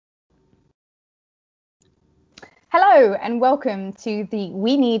Hello and welcome to the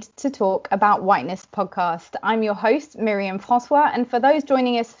We Need to Talk About Whiteness podcast. I'm your host, Miriam Francois, and for those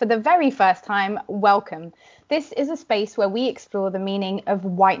joining us for the very first time, welcome. This is a space where we explore the meaning of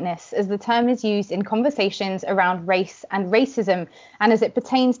whiteness as the term is used in conversations around race and racism and as it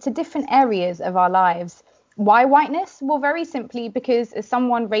pertains to different areas of our lives. Why whiteness? Well, very simply because as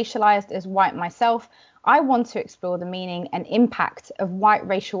someone racialized as white myself, I want to explore the meaning and impact of white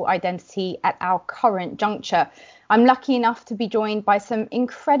racial identity at our current juncture. I'm lucky enough to be joined by some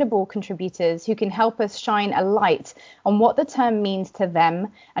incredible contributors who can help us shine a light on what the term means to them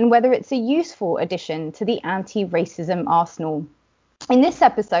and whether it's a useful addition to the anti-racism arsenal. In this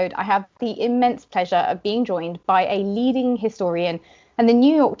episode, I have the immense pleasure of being joined by a leading historian and the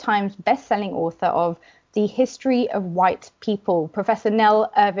New York Times best-selling author of The History of White People, Professor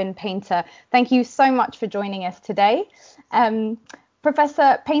Nell Irvin Painter. Thank you so much for joining us today.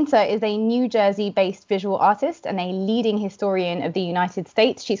 Professor Painter is a New Jersey-based visual artist and a leading historian of the United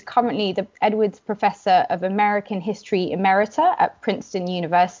States. She's currently the Edwards Professor of American History Emerita at Princeton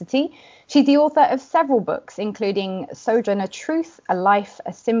University. She's the author of several books, including Sojourner Truth, A Life,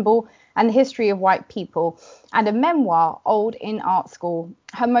 a Symbol, and the History of White People, and a memoir, Old in Art School.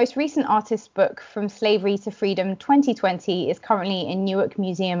 Her most recent artist book, From Slavery to Freedom 2020, is currently in Newark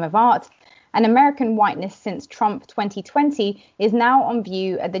Museum of Art, and American Whiteness Since Trump 2020 is now on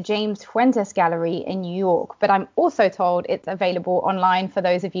view at the James Fuentes Gallery in New York. But I'm also told it's available online for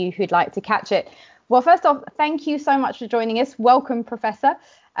those of you who'd like to catch it. Well, first off, thank you so much for joining us. Welcome, Professor.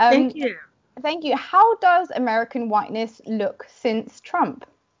 Thank you. Thank you. How does American Whiteness look since Trump?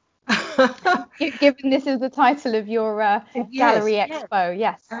 Given this is the title of your gallery expo.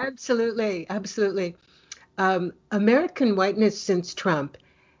 Yes. Absolutely. American Whiteness Since Trump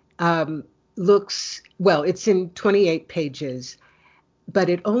looks, well, it's in 28 pages, but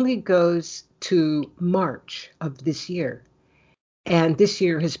it only goes to March of this year. And this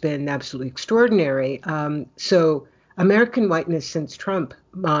year has been absolutely extraordinary. So American Whiteness Since Trump,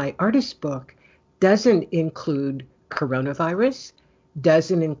 my artist book, doesn't include coronavirus,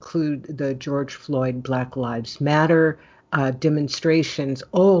 doesn't include the George Floyd Black Lives Matter demonstrations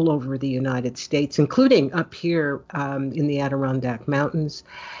all over the United States, including up here in the Adirondack Mountains,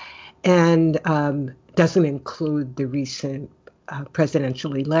 and doesn't include the recent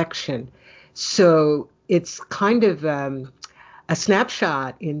presidential election. So it's kind of a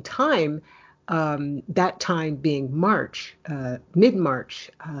snapshot in time, that time being March,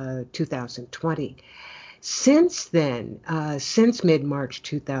 mid-March 2020. Since then, since mid-March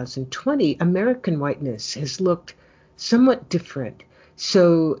 2020, American Whiteness has looked somewhat different.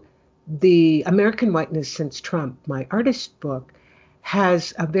 So the American Whiteness Since Trump, my artist book,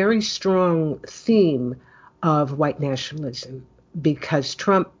 has a very strong theme of white nationalism because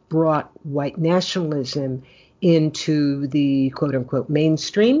Trump brought white nationalism into the quote-unquote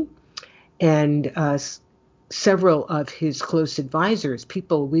mainstream, and several of his close advisors,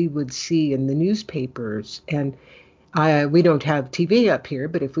 people we would see in the newspapers, and we don't have TV up here,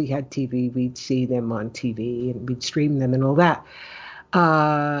 but if we had TV, we'd see them on TV and we'd stream them and all that,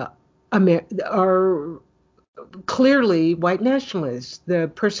 are clearly white nationalists. The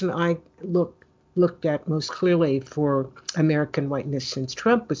person I looked at most clearly for American Whiteness Since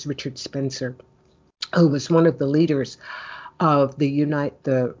Trump was Richard Spencer, who was one of the leaders of the Unite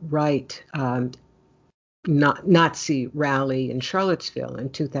the Right Nazi rally in Charlottesville in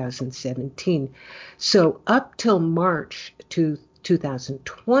 2017. So up till March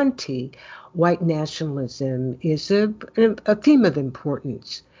 2020, white nationalism is a theme of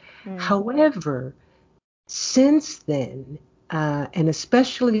importance. However, since then, and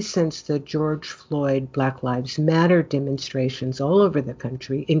especially since the George Floyd Black Lives Matter demonstrations all over the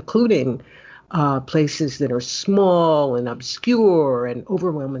country, including places that are small and obscure and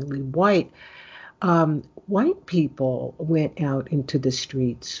overwhelmingly white, white people went out into the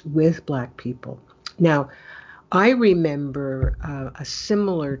streets with Black people. Now, I remember a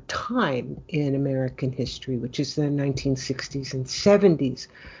similar time in American history, which is the 1960s and 70s,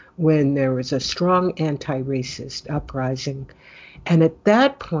 when there was a strong anti-racist uprising. And at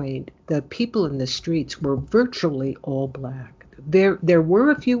that point, the people in the streets were virtually all Black. There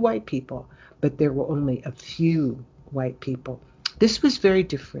were a few white people, but there were only a few white people. This was very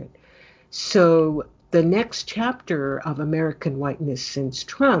different. So the next chapter of American Whiteness Since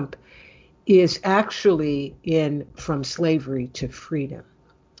Trump is actually in From Slavery to Freedom.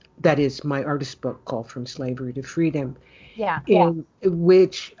 That is my artist book called From Slavery to Freedom,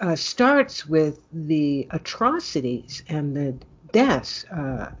 which starts with the atrocities and the deaths,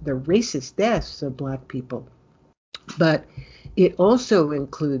 the racist deaths of Black people. But it also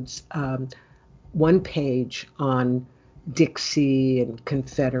includes one page on Dixie and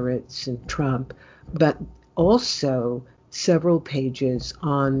Confederates and Trump, but also several pages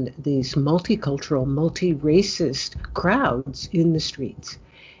on these multicultural, multi-racist crowds in the streets.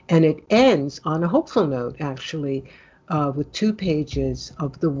 And it ends on a hopeful note, actually, with 2 pages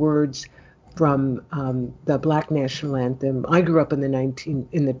of the words from the Black national anthem. I grew up in the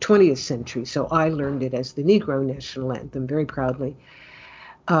 20th century, so I learned it as the Negro national anthem very proudly.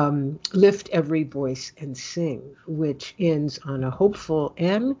 Lift every voice and sing, which ends on a hopeful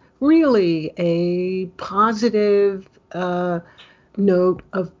and really a positive note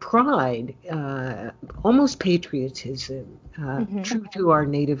of pride, almost patriotism, true to our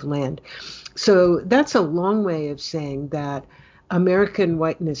native land. So that's a long way of saying that American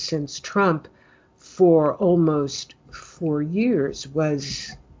whiteness since Trump for almost 4 years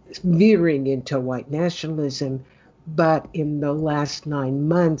was veering into white nationalism, but in the last 9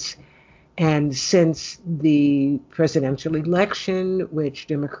 months, and since the presidential election, which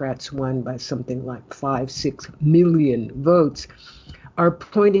Democrats won by something like 5-6 million votes, are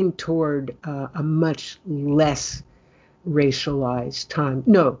pointing toward a much less racialized time.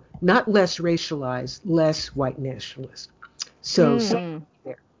 No, not less racialized, less white nationalist. So there.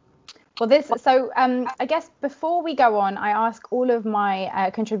 Well, I guess before we go on, I ask all of my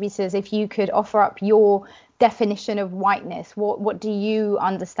contributors if you could offer up your definition of whiteness. What do you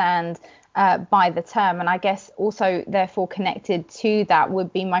understand by the term? And I guess also, therefore, connected to that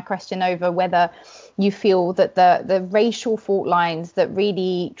would be my question over whether you feel that the racial fault lines that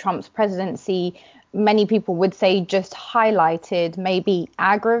really Trump's presidency, many people would say, just highlighted, maybe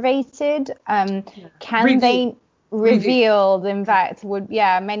aggravated. Can they revealed, in fact,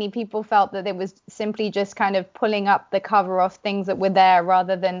 many people felt that it was simply just kind of pulling up the cover of things that were there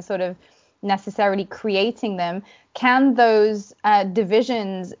rather than sort of necessarily creating them. Can those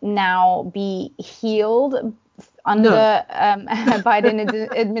divisions now be healed under Biden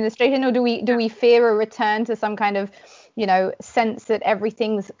administration, or do we fear a return to some kind of sense that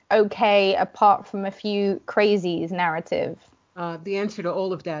everything's okay apart from a few crazies narrative? The answer to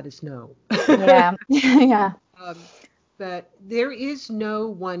all of that is no. Yeah. But there is no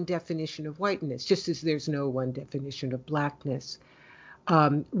one definition of whiteness, just as there's no one definition of blackness.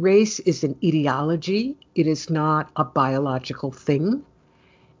 Race is an ideology. It is not a biological thing,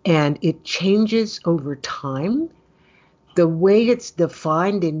 and it changes over time. The way it's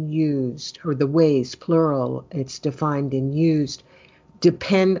defined and used, or the ways, plural, it's defined and used,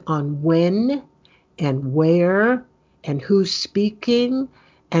 depend on when and where and who's speaking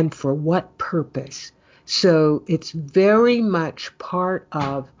and for what purpose. So it's very much part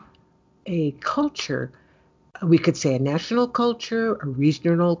of a culture. We could say a national culture, a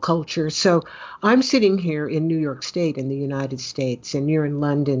regional culture. So I'm sitting here in New York State in the United States, and you're in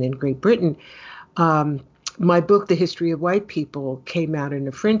London in Great Britain. My book, The History of White People, came out in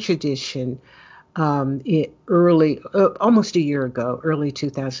a French edition almost a year ago, early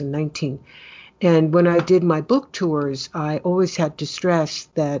 2019. And when I did my book tours, I always had to stress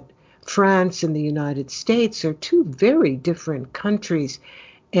that France and the United States are 2 very different countries.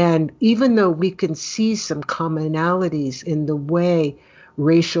 And even though we can see some commonalities in the way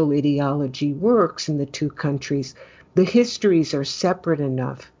racial ideology works in the 2 countries, the histories are separate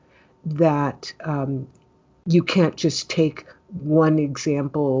enough that you can't just take one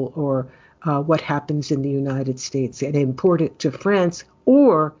example or what happens in the United States and import it to France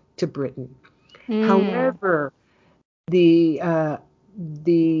or to Britain. However, the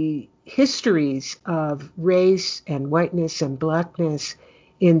histories of race and whiteness and blackness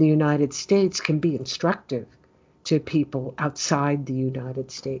in the United States can be instructive to people outside the United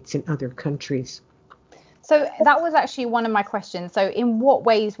States in other countries. So that was actually one of my questions. So in what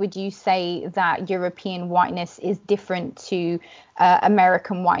ways would you say that European whiteness is different to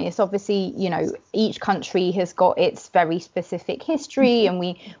American whiteness? Obviously, each country has got its very specific history, and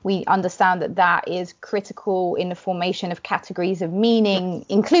we understand that is critical in the formation of categories of meaning,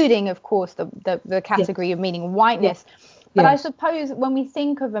 including, of course, the category of meaning whiteness. But I suppose when we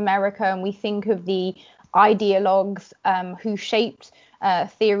think of America and we think of the ideologues who shaped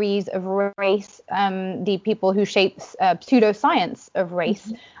theories of race, the people who shaped pseudoscience of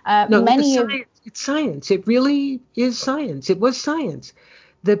race. It's science. It really is science. It was science.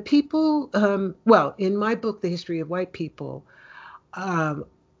 The people, in my book, The History of White People,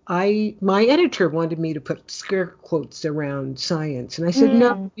 my editor wanted me to put scare quotes around science. And I said,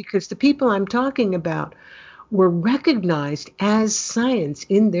 no, because the people I'm talking about were recognized as science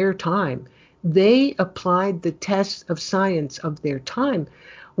in their time. They applied the tests of science of their time.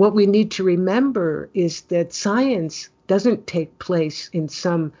 What we need to remember is that science doesn't take place in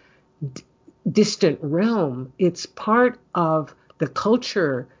some distant realm. It's part of the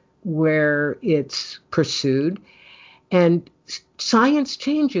culture where it's pursued. And science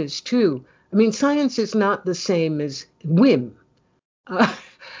changes too. I mean, science is not the same as whim, uh,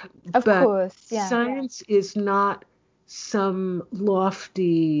 Of but course, yeah. science is not some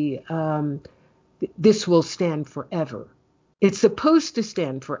lofty, this will stand forever. It's supposed to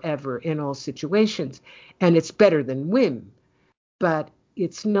stand forever in all situations, and it's better than whim, but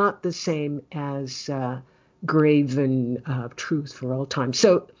it's not the same as graven truth for all time.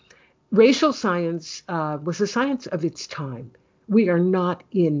 So racial science was a science of its time. We are not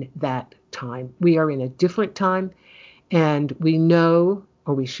in that time. We are in a different time, and we know,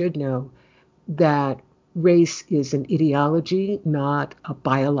 or we should know, that race is an ideology, not a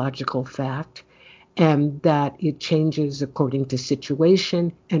biological fact, and that it changes according to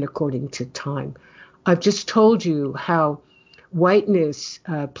situation and according to time. I've just told you how whiteness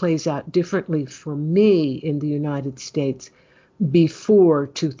plays out differently for me in the United States before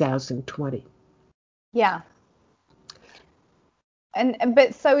 2020. Yeah.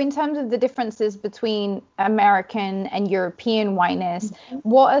 But so in terms of the differences between American and European whiteness,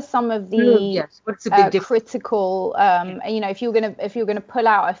 what are some of the Yes, what's the big difference? critical, if you're gonna pull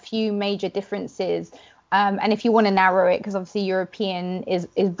out a few major differences, and if you want to narrow it, because obviously European is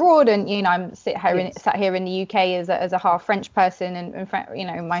broad, and I'm sat here in the UK as a half French person,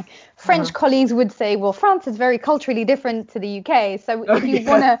 and my French colleagues would say, well, France is very culturally different to the UK. So if you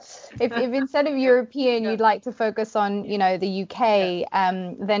wanna, if instead of European you'd like to focus on the UK,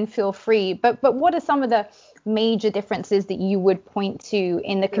 then feel free. But what are some of the major differences that you would point to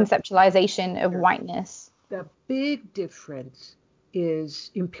in the conceptualization of whiteness? The big difference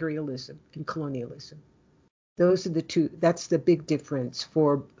is imperialism and colonialism. Those are the two. That's the big difference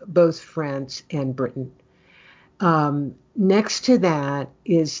for both France and Britain. Next to that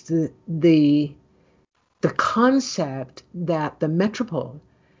is the concept that the metropole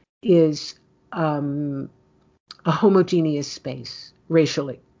is a homogeneous space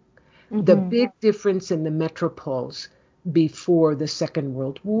racially. Mm-hmm. The big difference in the metropoles before the Second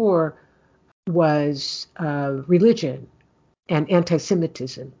World War was religion and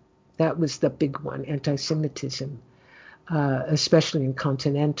anti-Semitism. That was the big one, anti-Semitism, especially in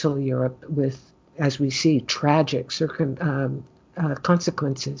continental Europe with, as we see, tragic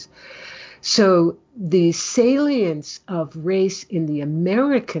consequences. So the salience of race in the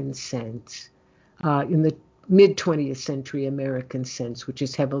American sense, in the mid-20th century American sense, which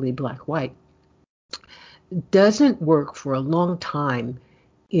is heavily black-white, doesn't work for a long time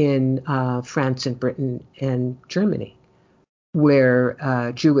in France and Britain and Germany,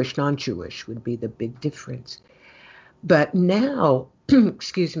 where Jewish, non-Jewish would be the big difference. But now,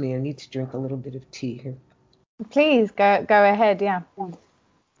 excuse me, I need to drink a little bit of tea here. Please go ahead, yeah.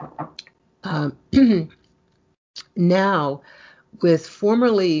 Now, with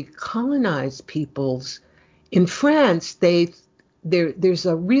formerly colonized peoples, in France, there's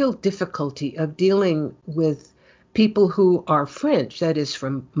a real difficulty of dealing with people who are French, that is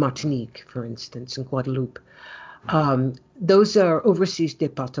from Martinique, for instance, and Guadeloupe. Those are overseas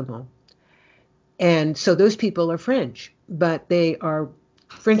départements. And so those people are French, but they are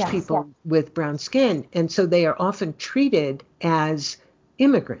French people with brown skin. And so they are often treated as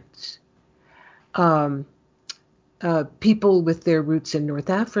immigrants. People with their roots in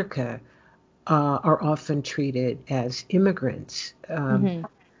North Africa are often treated as immigrants. And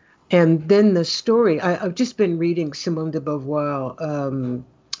then the story, I've just been reading Simone de Beauvoir,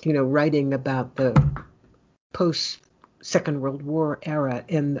 writing about the post-Second World War era.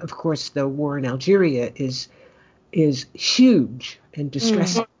 And of course, the war in Algeria is huge and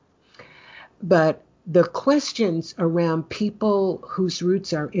distressing. But the questions around people whose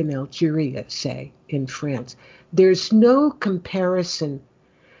roots are in Algeria, say, in France, there's no comparison.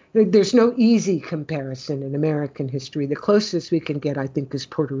 There's no easy comparison in American history. The closest we can get, I think, is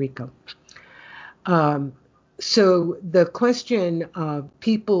Puerto Rico. So the question of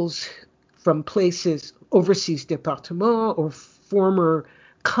peoples from places, overseas départements or former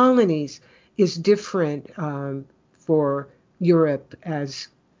colonies, is different for Europe as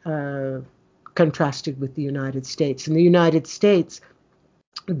contrasted with the United States. In the United States,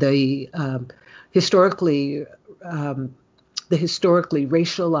 the historically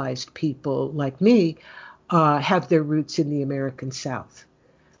racialized people like me have their roots in the American South,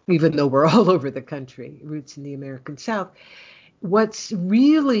 even though we're all over the country, roots in the American South. What's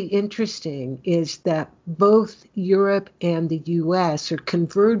really interesting is that both Europe and the US are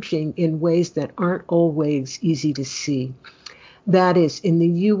converging in ways that aren't always easy to see. That is, in the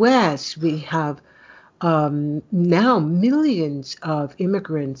US, we have now millions of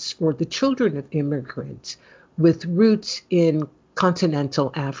immigrants or the children of immigrants with roots in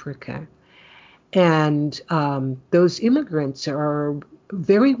continental Africa. And those immigrants are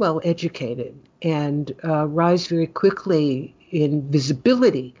very well educated and rise very quickly in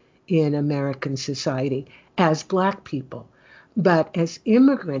visibility in American society as Black people. But as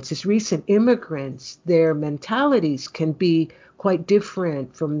immigrants, as recent immigrants, their mentalities can be quite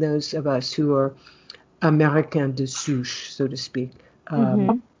different from those of us who are Americain de souche, so to speak.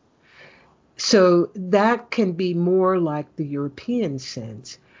 Mm-hmm. So that can be more like the European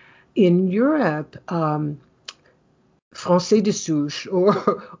sense. In Europe, Français de souche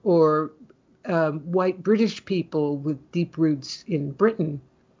or white British people with deep roots in Britain,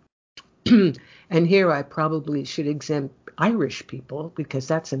 and here I probably should exempt Irish people because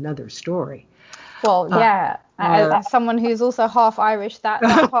that's another story. Well, yeah, as someone who's also half Irish, that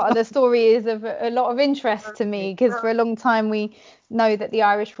part of the story is of a lot of interest to me, because for a long time we know that the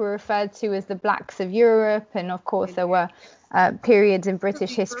Irish were referred to as the blacks of Europe, and of course there were periods in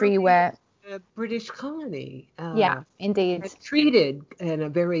British history where British colony, yeah, indeed, treated in a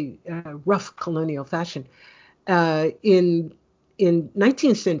very rough colonial fashion. In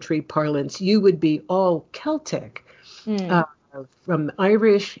 19th century parlance, you would be all Celtic, from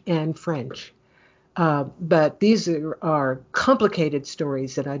Irish and French. But these are complicated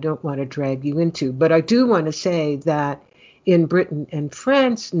stories that I don't want to drag you into. But I do want to say that in Britain and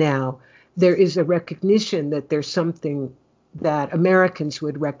France now, there is a recognition that there's something that Americans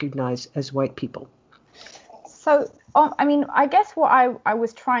would recognize as white people. So, I mean, I guess what I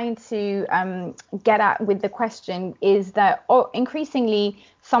was trying to get at with the question is that increasingly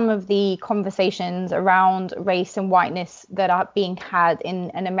some of the conversations around race and whiteness that are being had in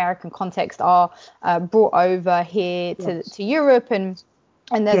an American context are brought over here to Europe, and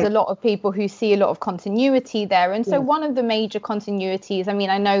there's a lot of people who see a lot of continuity there. And so one of the major continuities, I mean,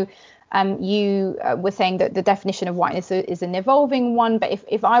 I know you were saying that the definition of whiteness is an evolving one, but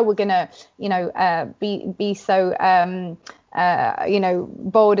if I were gonna, be so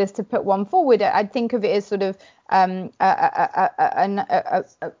bold as to put one forward, I'd think of it as sort of the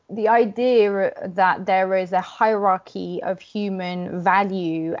idea that there is a hierarchy of human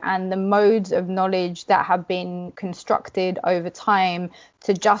value and the modes of knowledge that have been constructed over time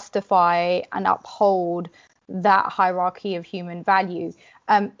to justify and uphold that hierarchy of human value.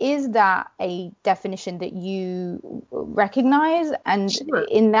 Is that a definition that you recognize? And sure.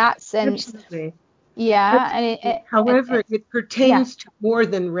 In that sense, absolutely. Yeah. Absolutely. However, it pertains to more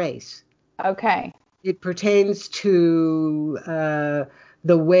than race. Okay. It pertains to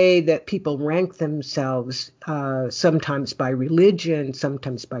the way that people rank themselves, sometimes by religion,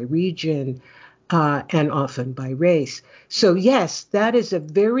 sometimes by region, and often by race. So yes, that is a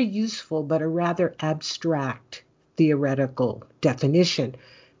very useful but a rather abstract theoretical definition.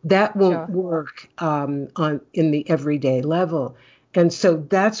 That won't work in the everyday level. And so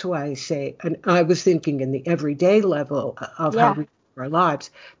that's why I say, and I was thinking in the everyday level of how we live our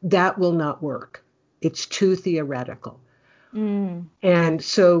lives, that will not work. It's too theoretical. And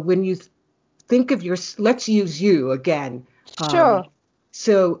so when you think of let's use you again. Sure.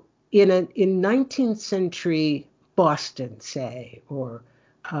 So in 19th century Boston, say, or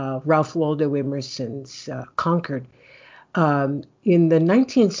Ralph Waldo Emerson's Concord, in the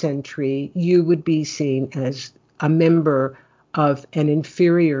 19th century, you would be seen as a member of an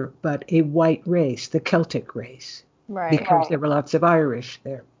inferior but a white race, the Celtic race, because there were lots of Irish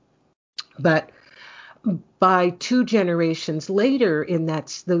there. But by 2 generations later, in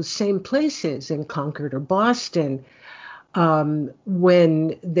those same places in Concord or Boston,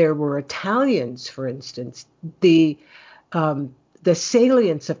 when there were Italians, for instance, the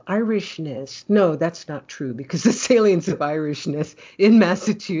salience of Irishness, no, that's not true, because the salience of Irishness in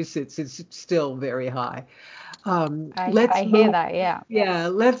Massachusetts is still very high. I hear that, yeah. Yeah,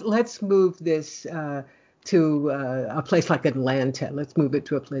 let's move this to a place like Atlanta. Let's move it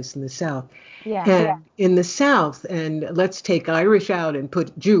to a place in the South. And in the South, and let's take Irish out and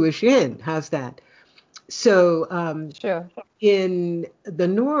put Jewish in. How's that? So in the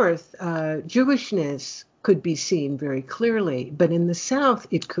North, Jewishness could be seen very clearly, but in the South,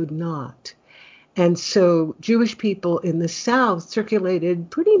 it could not. And so Jewish people in the South circulated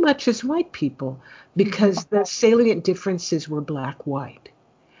pretty much as white people because the salient differences were black-white.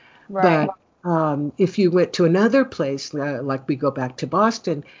 Right. But if you went to another place, like we go back to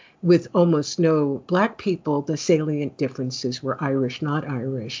Boston, with almost no black people, the salient differences were Irish, not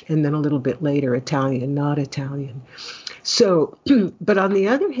Irish, and then a little bit later, Italian, not Italian. So, but on the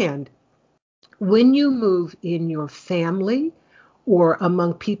other hand, when you move in your family or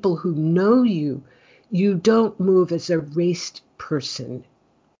among people who know you, you don't move as a raced person,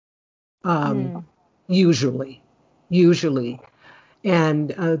 usually. And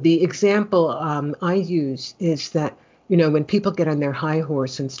the example I use is that, when people get on their high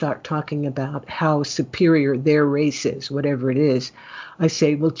horse and start talking about how superior their race is, whatever it is, I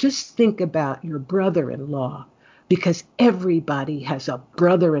say, well, just think about your brother-in-law, because everybody has a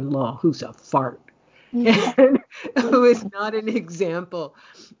brother-in-law who's a fart, and who is not an example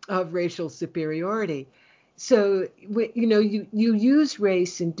of racial superiority. So, you use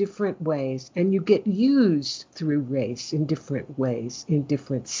race in different ways, and you get used through race in different ways, in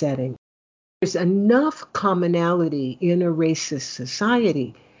different settings. There's enough commonality in a racist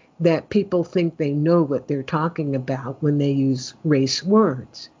society that people think they know what they're talking about when they use race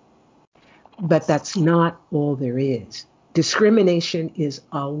words. But that's not all there is. Discrimination is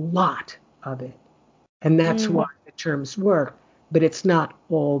a lot of it. And that's why the terms work, but it's not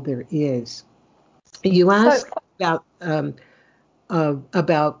all there is. You asked about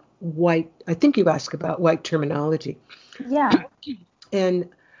white. I think you asked about white terminology. Yeah. And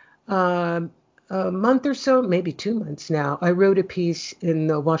a month or so, maybe 2 months now, I wrote a piece in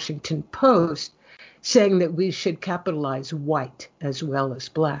the Washington Post saying that we should capitalize white as well as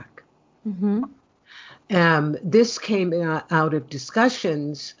black. This came out of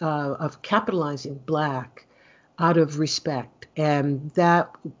discussions of capitalizing black out of respect, and that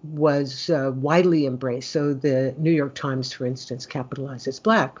was widely embraced. So the New York Times, for instance, capitalizes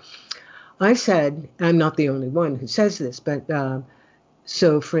black. I said, I'm not the only one who says this, but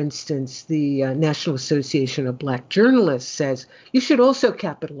so, for instance, the National Association of Black Journalists says you should also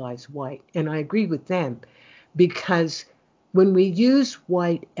capitalize white, and I agree with them, because when we use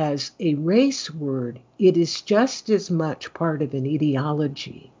white as a race word, it is just as much part of an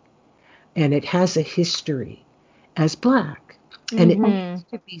ideology, and it has a history as black, and it needs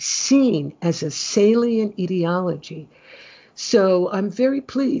to be seen as a salient ideology. So I'm very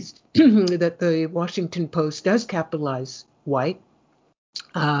pleased that the Washington Post does capitalize white.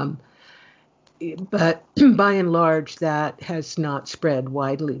 But by and large, that has not spread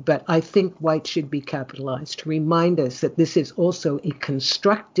widely. But I think white should be capitalized to remind us that this is also a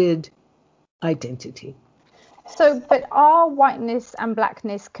constructed identity. So, but are whiteness and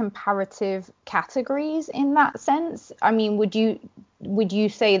blackness comparative categories in that sense? I mean, would you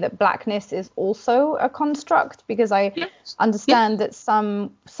say that blackness is also a construct? Because I understand that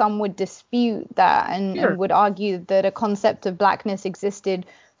some would dispute that and would argue that a concept of blackness existed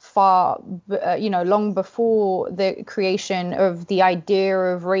long before the creation of the idea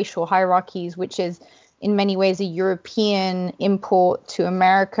of racial hierarchies, which is in many ways a European import to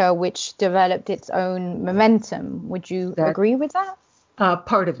America, which developed its own momentum. Would you agree with that?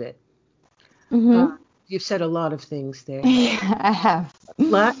 Part of it. You've said a lot of things there. Yeah, I have.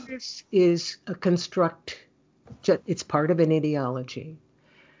 Blackness is a construct. It's part of an ideology.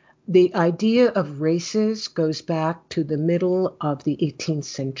 The idea of races goes back to the middle of the 18th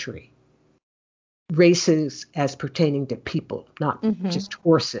century. Races as pertaining to people, not just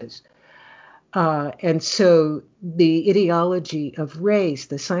horses. And so the ideology of race,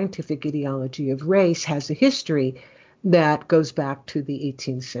 the scientific ideology of race, has a history that goes back to the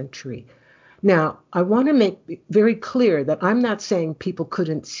 18th century. Now, I want to make very clear that I'm not saying people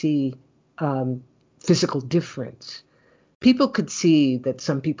couldn't see physical difference. People could see that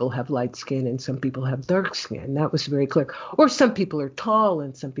some people have light skin and some people have dark skin. That was very clear. Or some people are tall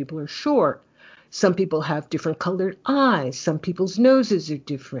and some people are short. Some people have different colored eyes. Some people's noses are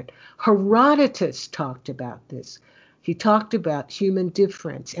different. Herodotus talked about this. He talked about human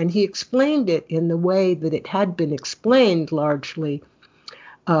difference, and he explained it in the way that it had been explained largely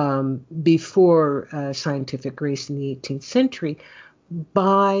before scientific race in the 18th century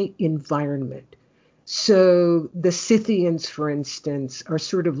by environment. So the Scythians, for instance, are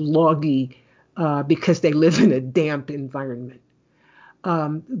sort of loggy because they live in a damp environment.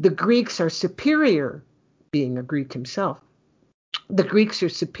 The Greeks are superior, being a Greek himself. The Greeks are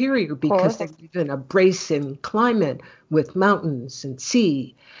superior because they live in a bracing climate with mountains and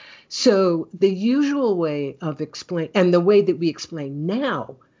sea. So the usual way of explaining, and the way that we explain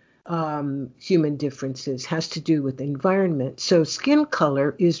now human differences, has to do with environment. So skin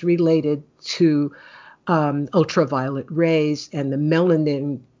color is related to ultraviolet rays and the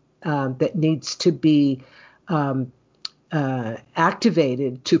melanin that needs to be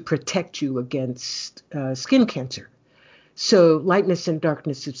activated to protect you against skin cancer. So lightness and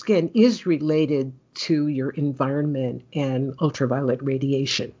darkness of skin is related to your environment and ultraviolet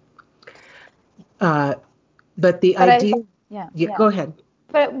radiation. But the idea... Go ahead.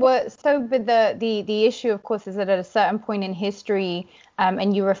 But the issue, of course, is that at a certain point in history,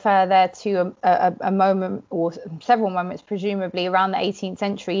 and you refer there to a moment or several moments, presumably around the 18th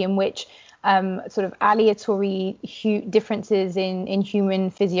century, in which sort of aleatory differences in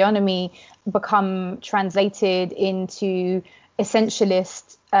human physiognomy become translated into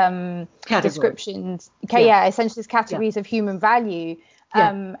essentialist descriptions. Okay, yeah, essentialist categories of human value.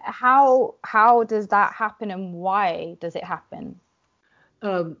 How does that happen, and why does it happen?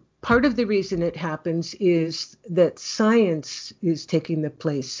 Part of the reason it happens is that science is taking the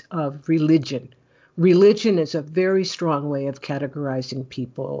place of religion. Religion is a very strong way of categorizing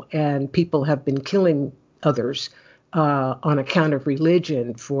people, and people have been killing others on account of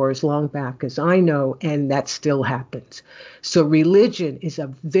religion for as long back as I know, and that still happens. So religion is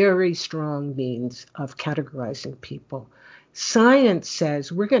a very strong means of categorizing people. Science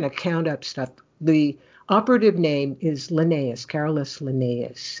says we're going to count up stuff. The operative name is Linnaeus, Carolus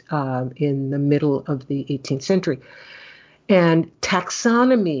Linnaeus, in the middle of the 18th century. And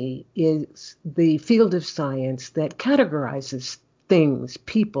taxonomy is the field of science that categorizes things,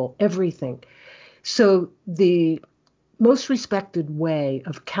 people, everything. So the most respected way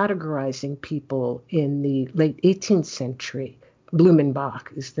of categorizing people in the late 18th century,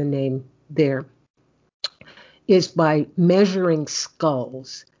 Blumenbach is the name there, is by measuring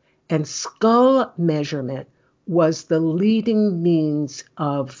skulls. And skull measurement was the leading means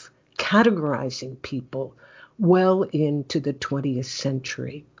of categorizing people well into the 20th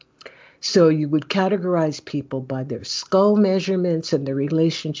century. So you would categorize people by their skull measurements and the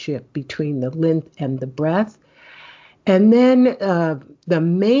relationship between the length and the breadth. And then the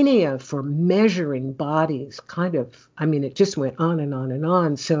mania for measuring bodies it just went on and on and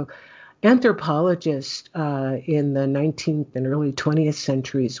on. So anthropologists in the 19th and early 20th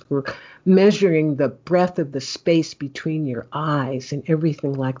centuries were measuring the breadth of the space between your eyes and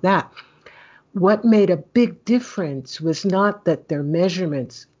everything like that. What made a big difference was not that their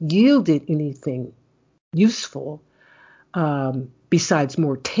measurements yielded anything useful besides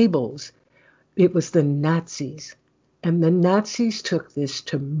more tables. It was the Nazis. And the Nazis took this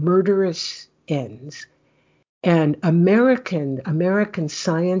to murderous ends. And American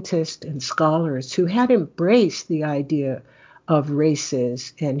scientists and scholars who had embraced the idea of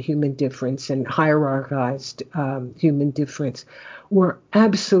races and human difference and hierarchized human difference were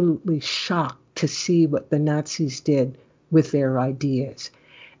absolutely shocked to see what the Nazis did with their ideas.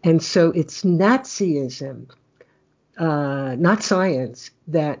 And so it's Nazism, not science,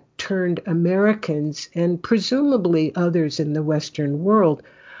 that turned Americans and presumably others in the Western world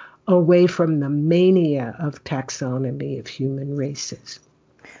away from the mania of taxonomy of human races.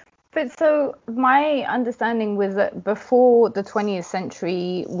 But so my understanding was that before the 20th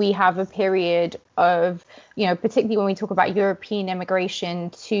century, we have a period of, particularly when we talk about European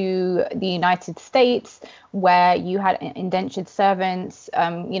immigration to the United States, where you had indentured servants,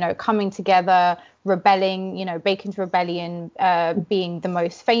 coming together, rebelling, Bacon's Rebellion being the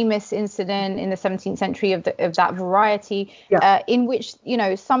most famous incident in the 17th century of that variety, in which,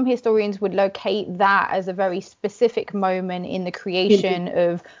 some historians would locate that as a very specific moment in the creation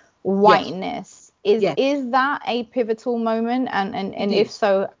of whiteness. Is that a pivotal moment, and if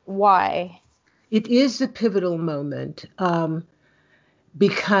so, why? It is a pivotal moment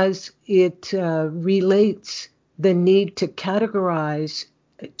because it relates the need to categorize,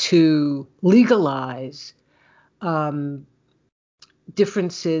 to legalize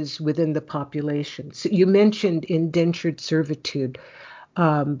differences within the population. So you mentioned indentured servitude,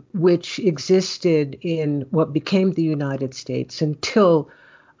 which existed in what became the United States until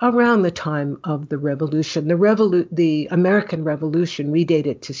around the time of the Revolution. The American Revolution, we date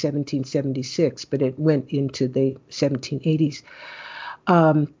it to 1776, but it went into the 1780s,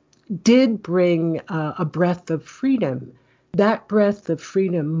 did bring a breath of freedom. That breath of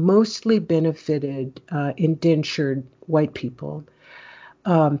freedom mostly benefited indentured white people.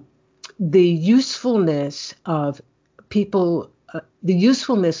 The usefulness of the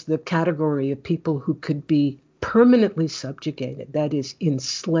category of people who could be permanently subjugated, that is,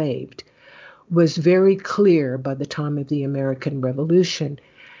 enslaved, was very clear by the time of the American Revolution.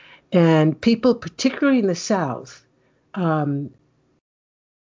 And people, particularly in the South,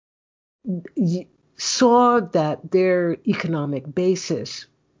 saw that their economic basis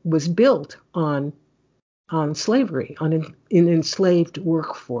was built on slavery, on an enslaved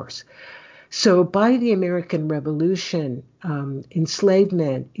workforce. So by the American Revolution,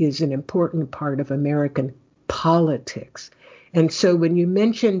 enslavement is an important part of American politics. And so when you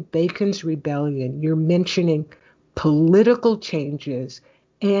mention Bacon's Rebellion, you're mentioning political changes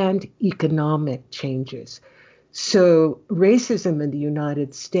and economic changes. So racism in the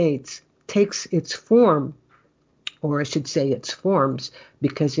United States takes its form, or I should say its forms,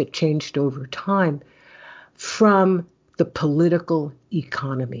 because it changed over time, from the political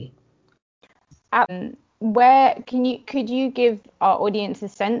economy. Where could you give our audience a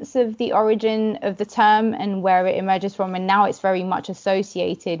sense of the origin of the term and where it emerges from? And now it's very much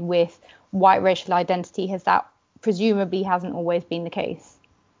associated with white racial identity. Has that presumably hasn't always been the case?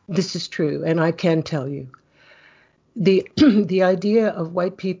 This is true, and I can tell you. The the idea of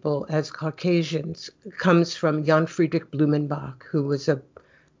white people as Caucasians comes from Jan Friedrich Blumenbach, who was a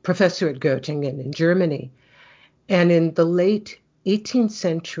professor at Göttingen in Germany. And in the late 18th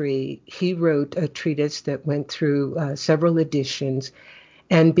century, he wrote a treatise that went through several editions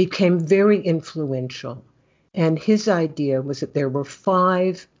and became very influential. And his idea was that there were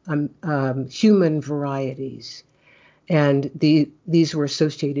five human varieties, and these were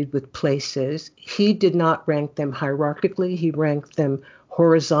associated with places. He did not rank them hierarchically, he ranked them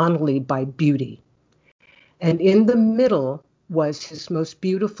horizontally by beauty. And in the middle was his most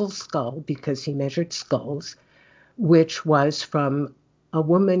beautiful skull, because he measured skulls, which was from a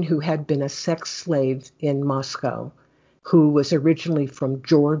woman who had been a sex slave in Moscow, who was originally from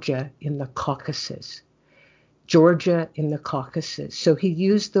Georgia in the Caucasus. Georgia in the Caucasus. So he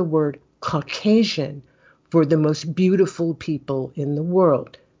used the word Caucasian for the most beautiful people in the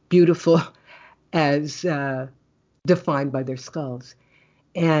world, beautiful as defined by their skulls.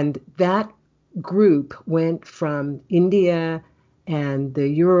 And that group went from India and the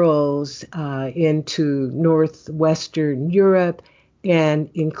Urals into northwestern Europe and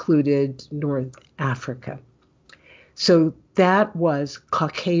included North Africa. So that was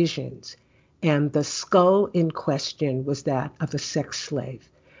Caucasians. And the skull in question was that of a sex slave.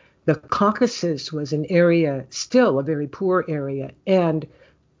 The Caucasus was an area, still a very poor area, and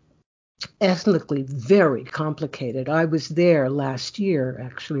ethnically very complicated. I was there last year,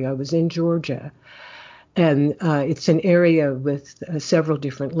 actually. I was in Georgia. And it's an area with several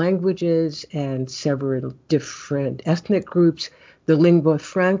different languages and several different ethnic groups. The lingua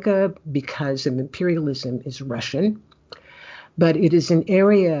franca, because of imperialism, is Russian. But it is an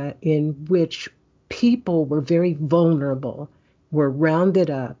area in which people were very vulnerable, were rounded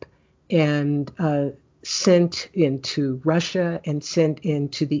up and sent into Russia and sent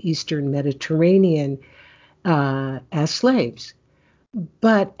into the Eastern Mediterranean as slaves.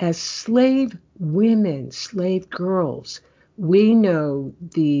 But as slave women, slave girls, we know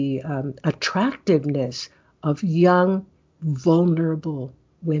the attractiveness of young, vulnerable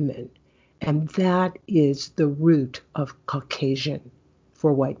women. And that is the root of Caucasian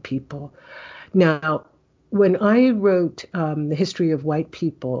for white people. Now, when I wrote the history of white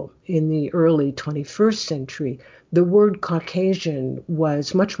people in the early 21st century, the word Caucasian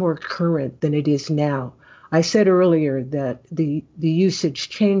was much more current than it is now. I said earlier that the usage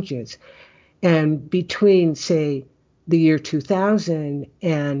changes. And between, say, the year 2000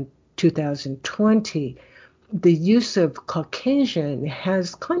 and 2020, the use of Caucasian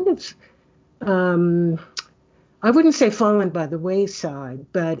has kind of I wouldn't say fallen by the wayside,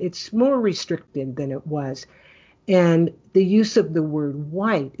 but it's more restricted than it was. And the use of the word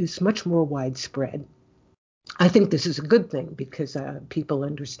white is much more widespread. I think this is a good thing because people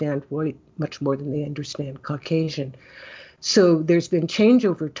understand white much more than they understand Caucasian. So there's been change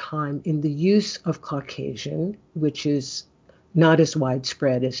over time in the use of Caucasian, which is not as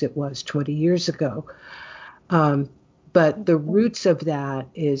widespread as it was 20 years ago. But the roots of that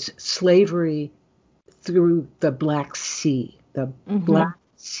is slavery through the Black Sea, the Black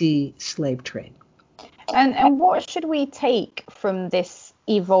Sea slave trade. And what should we take from this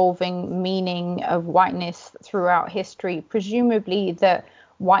evolving meaning of whiteness throughout history? Presumably that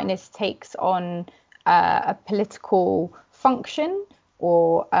whiteness takes on a political function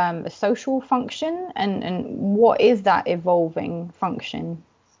or a social function, and what is that evolving function?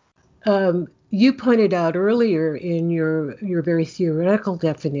 You pointed out earlier in your very theoretical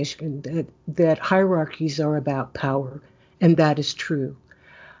definition that hierarchies are about power, and that is true.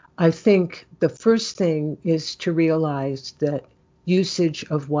 I think the first thing is to realize that usage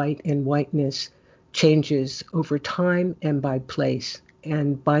of white and whiteness changes over time and by place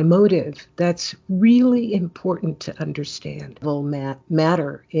and by motive. That's really important to understand. Will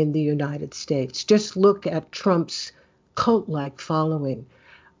matter in the United States. Just look at Trump's cult-like following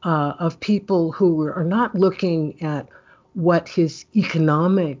of people who are not looking at what his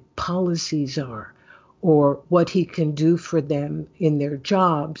economic policies are or what he can do for them in their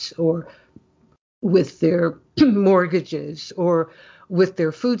jobs or with their mortgages or with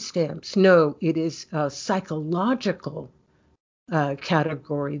their food stamps. No, it is a psychological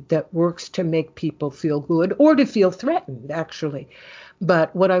category that works to make people feel good or to feel threatened, actually.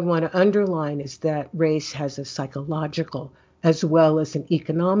 But what I want to underline is that race has a psychological as well as an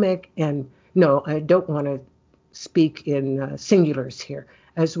economic, and no, I don't want to speak in singulars here,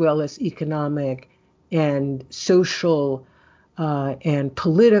 as well as economic and social and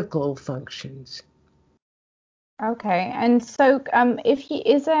political functions. Okay, and so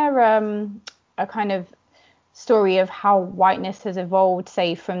is there a kind of story of how whiteness has evolved,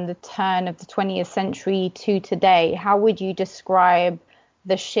 say, from the turn of the 20th century to today? How would you describe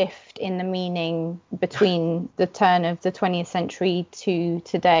the shift in the meaning between the turn of the 20th century to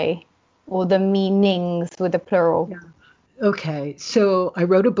today, or the meanings with a plural? Yeah. Okay, so I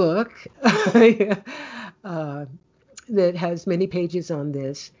wrote a book that has many pages on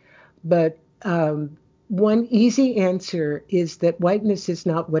this, but one easy answer is that whiteness is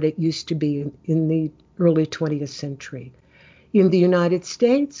not what it used to be in the early 20th century. In the United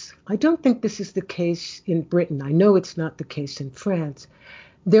States, I don't think this is the case in Britain. I know it's not the case in France.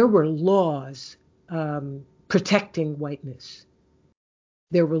 There were laws protecting whiteness.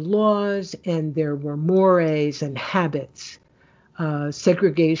 There were laws and there were mores and habits,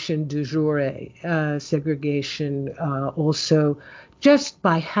 segregation de jure, segregation also just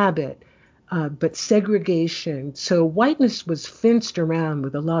by habit, but segregation. So whiteness was fenced around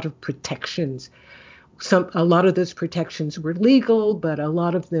with a lot of protections. A lot of those protections were legal, but a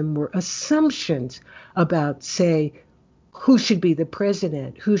lot of them were assumptions about, say, who should be the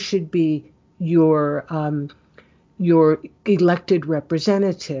president, who should be your elected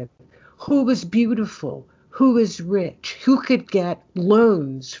representative, who was beautiful, who was rich, who could get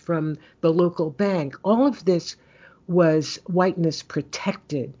loans from the local bank. All of this was whiteness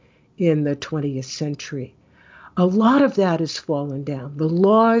protected in the 20th century. A lot of that has fallen down. The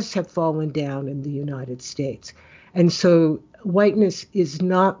laws have fallen down in the United States. And so whiteness is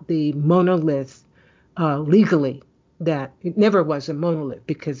not the monolith legally, that it never was a monolith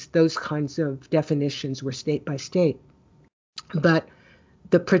because those kinds of definitions were state by state. But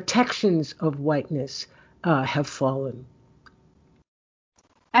the protections of whiteness have fallen.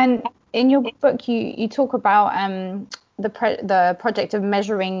 And in your book, you talk about the project of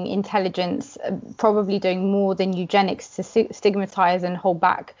measuring intelligence, probably doing more than eugenics to stigmatize and hold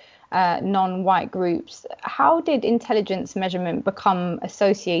back non-white groups. How did intelligence measurement become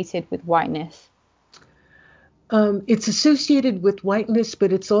associated with whiteness? It's associated with whiteness,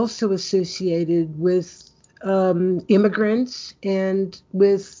 but it's also associated with immigrants and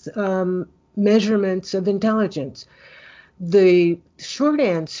with measurements of intelligence. The short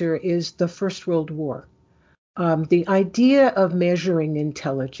answer is the First World War. The idea of measuring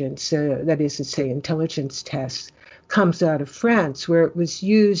intelligence, that is to say, intelligence tests, comes out of France, where it was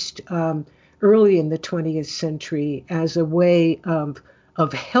used early in the 20th century as a way of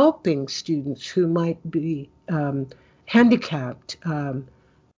helping students who might be handicapped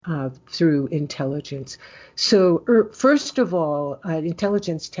through intelligence. So first of all,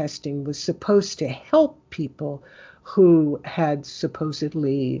 intelligence testing was supposed to help people who had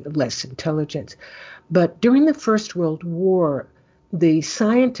supposedly less intelligence. But during the First World War, the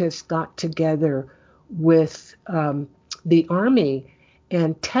scientists got together with the army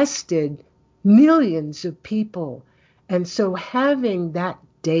and tested millions of people. And so having that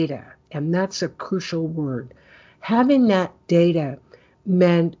data, and that's a crucial word, having that data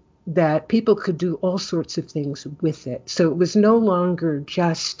meant that people could do all sorts of things with it. So it was no longer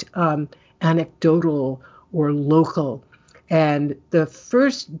just anecdotal or local. And the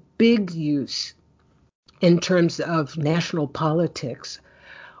first big use in terms of national politics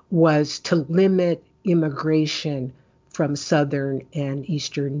was to limit immigration from Southern and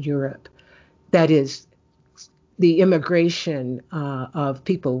Eastern Europe. That is, the immigration of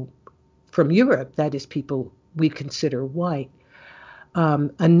people from Europe, that is, people we consider white.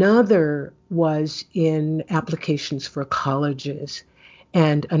 Another was in applications for colleges,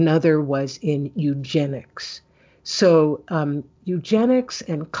 and another was in eugenics. So eugenics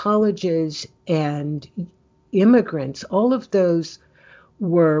and colleges and immigrants, all of those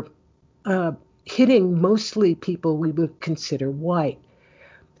were hitting mostly people we would consider white.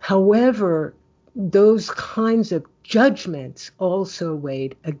 However, those kinds of judgments also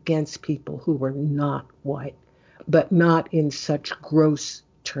weighed against people who were not white, but not in such gross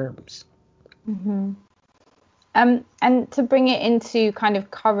terms. Mm-hmm. And to bring it into kind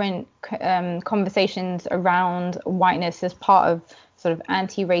of current conversations around whiteness as part of sort of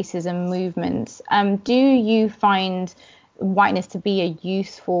anti-racism movements, do you find whiteness to be a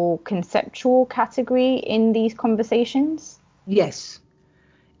useful conceptual category in these conversations? Yes,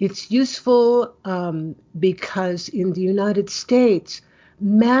 It's useful because in the United States,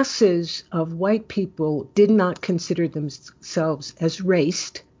 masses of white people did not consider themselves as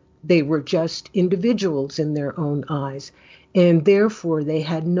raced. They were just individuals in their own eyes. And therefore, they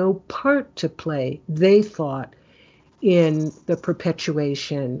had no part to play, they thought, in the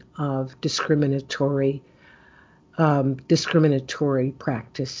perpetuation of discriminatory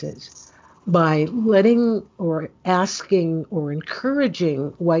practices. By letting or asking or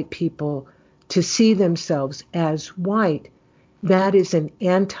encouraging white people to see themselves as white, that is an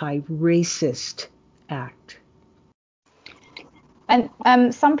anti-racist act.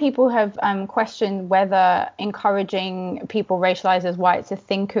 And some people have questioned whether encouraging people racialized as white to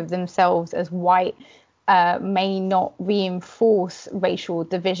think of themselves as white may not reinforce racial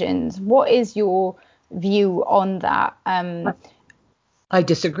divisions. What is your view on that? I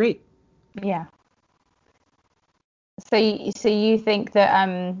disagree. Yeah. So you think that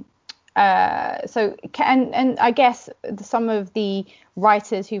and I guess some of the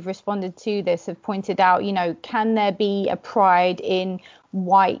writers who've responded to this have pointed out, can there be a pride in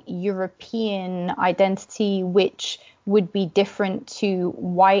white European identity which would be different to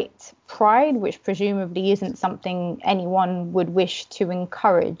white pride, which presumably isn't something anyone would wish to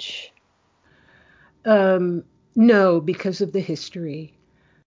encourage? No, because of the history.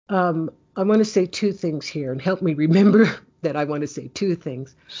 I want to say two things here, and help me remember that I want to say two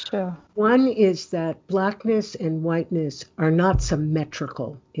things. Sure. One is that blackness and whiteness are not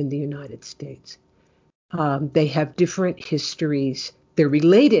symmetrical in the United States. They have different histories. They're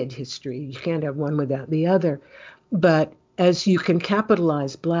related history. You can't have one without the other. But as you can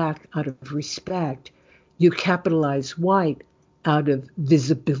capitalize black out of respect, you capitalize white out of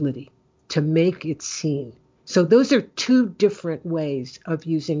visibility to make it seen. So those are two different ways of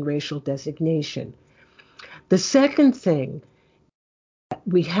using racial designation. The second thing,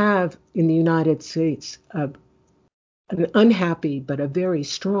 we have in the United States an unhappy but a very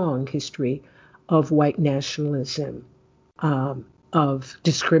strong history of white nationalism, of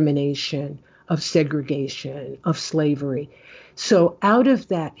discrimination, of segregation, of slavery. So out of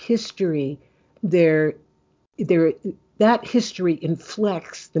that history, that history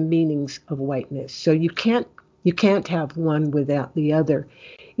inflects the meanings of whiteness. So you can't have one without the other.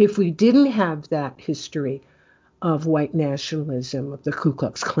 If we didn't have that history of white nationalism, of the Ku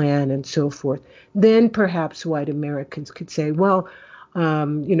Klux Klan and so forth, then perhaps white Americans could say, well,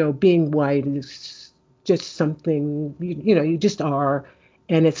 being white is just something, you just are,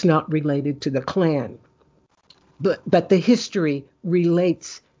 and it's not related to the Klan. But the history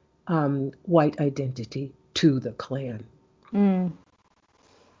relates white identity to the Klan. Mm.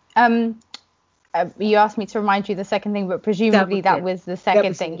 You asked me to remind you the second thing, but presumably that was the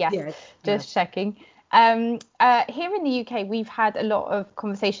second thing. Yes, yeah, just checking. Here in the UK, we've had a lot of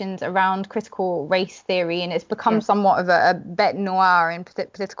conversations around critical race theory, and it's become somewhat of a bête noire in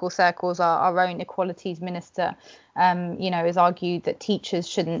political circles. Our own equalities minister, has argued that teachers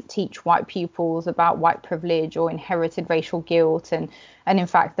shouldn't teach white pupils about white privilege or inherited racial guilt, and in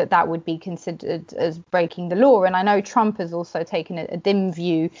fact that would be considered as breaking the law. And I know Trump has also taken a dim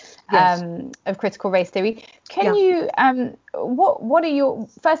view of critical race theory. Can you what are your,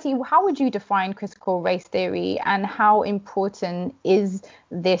 firstly, how would you define critical race theory, and how important is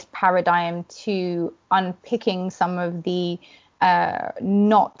this paradigm to unpicking some of the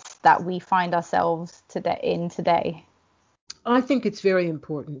knots that we find ourselves today? I think it's very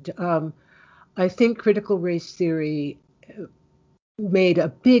important. I think critical race theory made a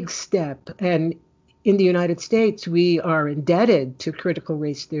big step, and in the United States, we are indebted to critical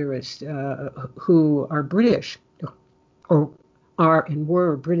race theorists who are British, or are and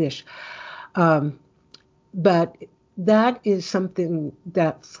were British. But that is something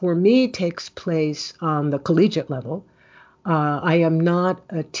that, for me, takes place on the collegiate level. I am not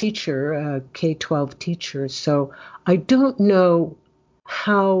a teacher, a K-12 teacher, so I don't know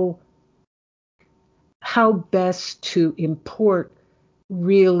how best to import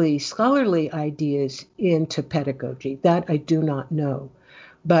really scholarly ideas into pedagogy. That I do not know.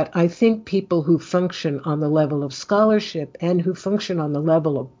 But I think people who function on the level of scholarship and who function on the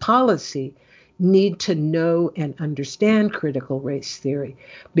level of policy need to know and understand critical race theory,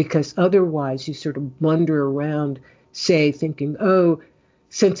 because otherwise you sort of blunder around, say, thinking, oh,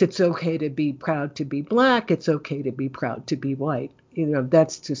 since it's okay to be proud to be black, it's okay to be proud to be white.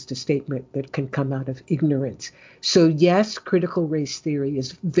 That's just a statement that can come out of ignorance. So yes, critical race theory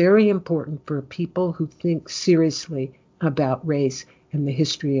is very important for people who think seriously about race and the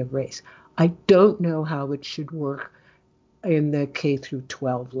history of race. I don't know how it should work in the K through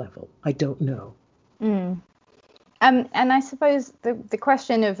 12 level. I don't know. And I suppose the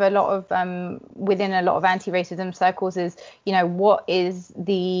question of a lot of within a lot of anti-racism circles is, what is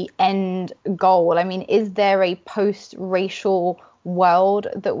the end goal? I mean, is there a post-racial world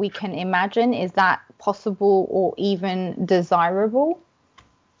that we can imagine? Is that possible or even desirable?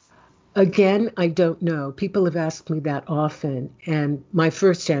 Again, I don't know. People have asked me that often, and my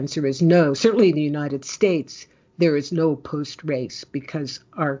first answer is no. Certainly in the United States, there is no post-race because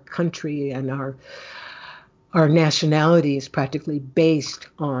our country and our nationality is practically based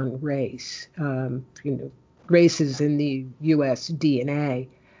on race. Race is in the U.S. DNA.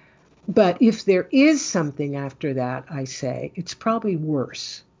 But if there is something after that, I say, it's probably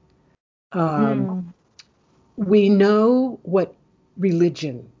worse. We know what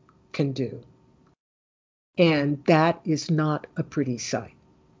religion can do, and that is not a pretty sight.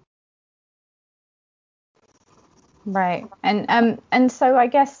 Right. And so I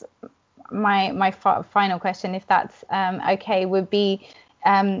guess my final question, if that's okay, would be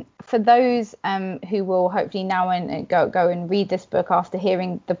for those who will hopefully now and go and read this book after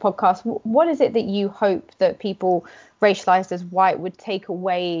hearing the podcast. What is it that you hope that people racialized as white would take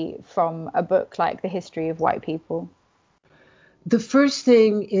away from a book like The History of White People? The first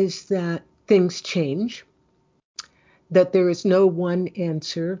thing is that things change, that there is no one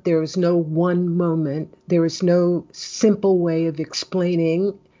answer, there is no one moment, there is no simple way of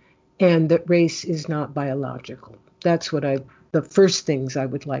explaining, and that race is not biological. That's the first things I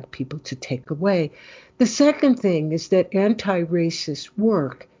would like people to take away. The second thing is that anti-racist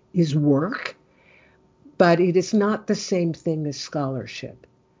work is work, but it is not the same thing as scholarship.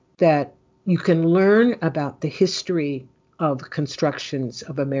 That you can learn about the history of constructions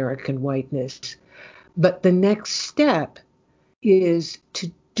of American whiteness, but the next step is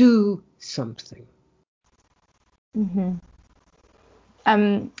to do something. Mm-hmm.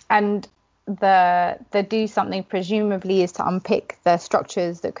 And the do something presumably is to unpick the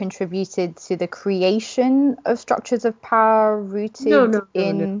structures that contributed to the creation of structures of power rooted No.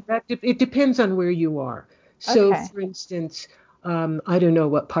 in. It depends on where you are. So, Okay. for instance, I don't know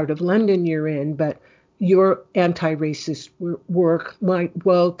what part of London you're in, but your anti-racist work might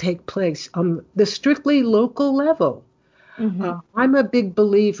well take place on the strictly local level. Mm-hmm. I'm a big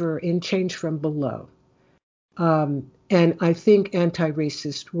believer in change from below. And I think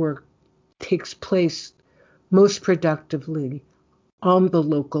anti-racist work takes place most productively on the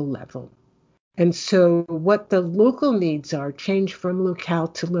local level. And so what the local needs are change from locale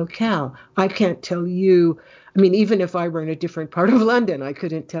to locale. I can't tell you, I mean, even if I were in a different part of London, I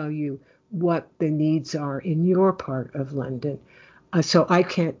couldn't tell you what the needs are in your part of London. So I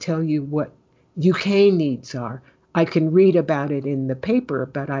can't tell you what UK needs are. I can read about it in the paper,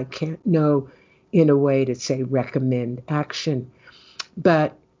 but I can't know in a way to say recommend action.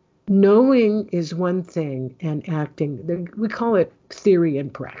 But knowing is one thing and acting, we call it theory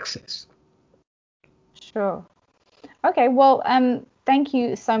and praxis. Sure. Okay. Well, thank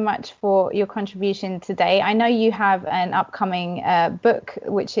you so much for your contribution today. I know you have an upcoming book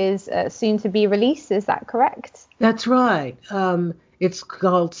which is soon to be released. Is that correct? That's right. It's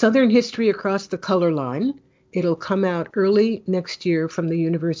called Southern History Across the Color Line. It'll come out early next year from the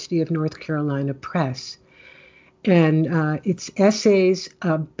University of North Carolina Press. And it's essays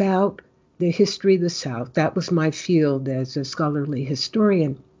about the history of the South. That was my field as a scholarly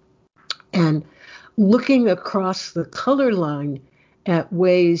historian. And looking across the color line at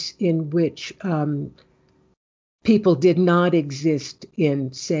ways in which people did not exist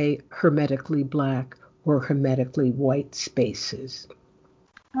in, say, hermetically black or hermetically white spaces.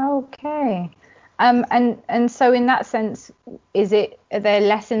 Okay. And so in that sense, are there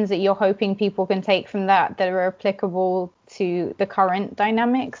lessons that you're hoping people can take from that are applicable to the current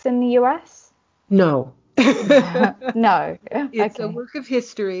dynamics in the US? No. No. It's a Okay. work of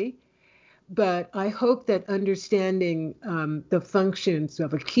history, but I hope that understanding the functions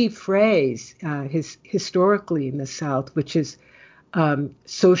of a key phrase historically in the South, which is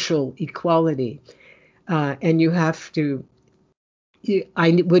social equality, and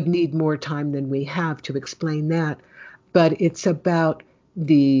I would need more time than we have to explain that, but it's about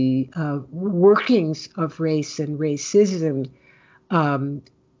the workings of race and racism um,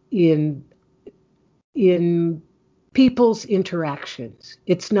 in in people's interactions.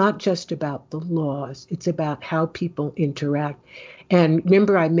 It's not just about the laws, it's about how people interact. And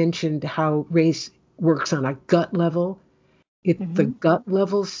remember, I mentioned how race works on a gut level. It's the Hmm. gut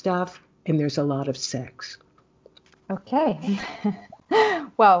level stuff, and there's a lot of sex. Okay.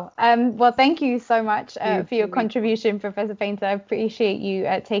 Well, thank you so much for your Julie. contribution, Professor Painter. I appreciate you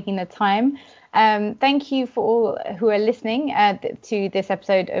taking the time. Thank you for all who are listening to this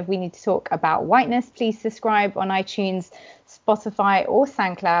episode of We Need to Talk About Whiteness. Please subscribe on iTunes, Spotify, or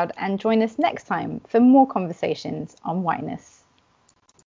SoundCloud, and join us next time for more conversations on whiteness.